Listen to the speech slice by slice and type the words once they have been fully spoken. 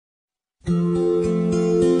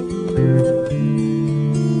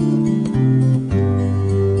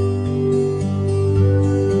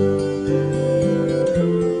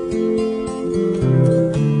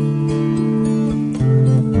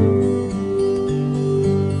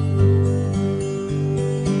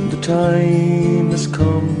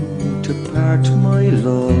my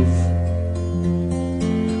love,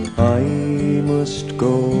 I must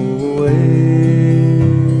go away.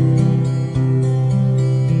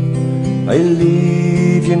 I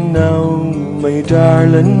leave you now, my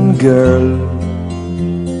darling girl,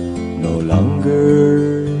 no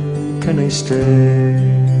longer can I stay.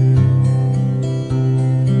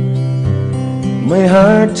 My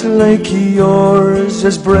heart like yours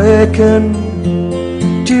is breaking,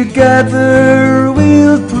 together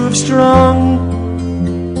we'll prove strong.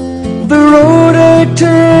 The road I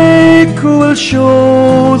take will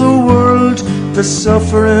show the world the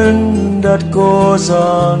suffering that goes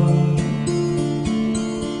on.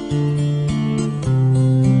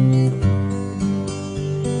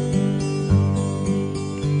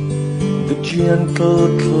 The gentle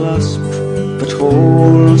clasp that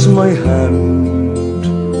holds my hand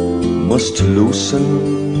must loosen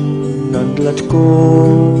and let go.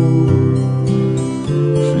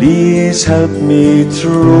 Please help me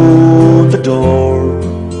through the door,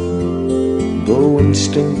 though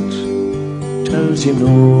instinct tells you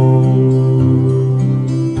no.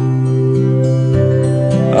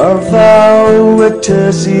 Our vow it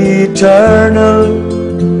is eternal,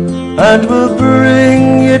 and will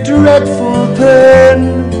bring you dreadful pain.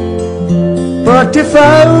 But if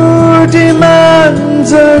our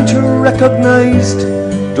demands aren't recognized,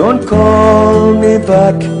 don't call me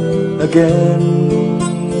back again.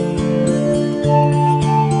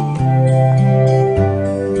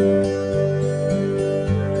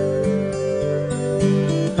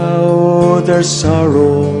 How their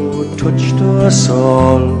sorrow touched us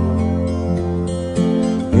all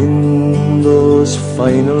in those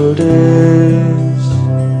final days,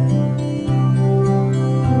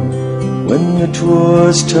 when it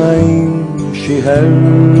was time she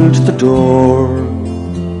held the door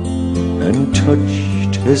and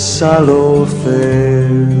touched his sallow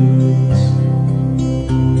face.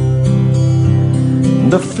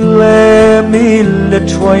 The flame he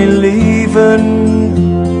lit while leaving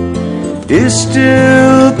is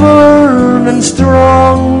still burning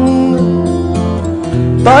strong.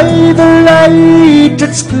 By the light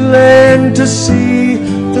it's plain to see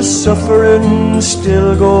the suffering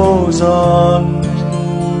still goes on.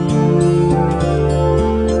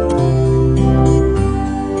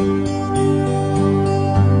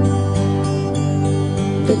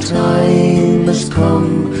 The time has come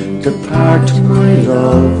to part, my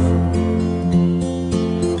love,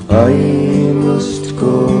 I must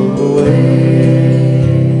go away.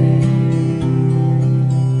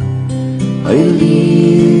 I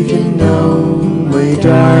leave you now, my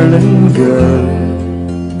darling girl,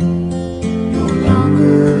 no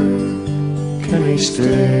longer can I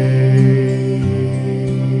stay.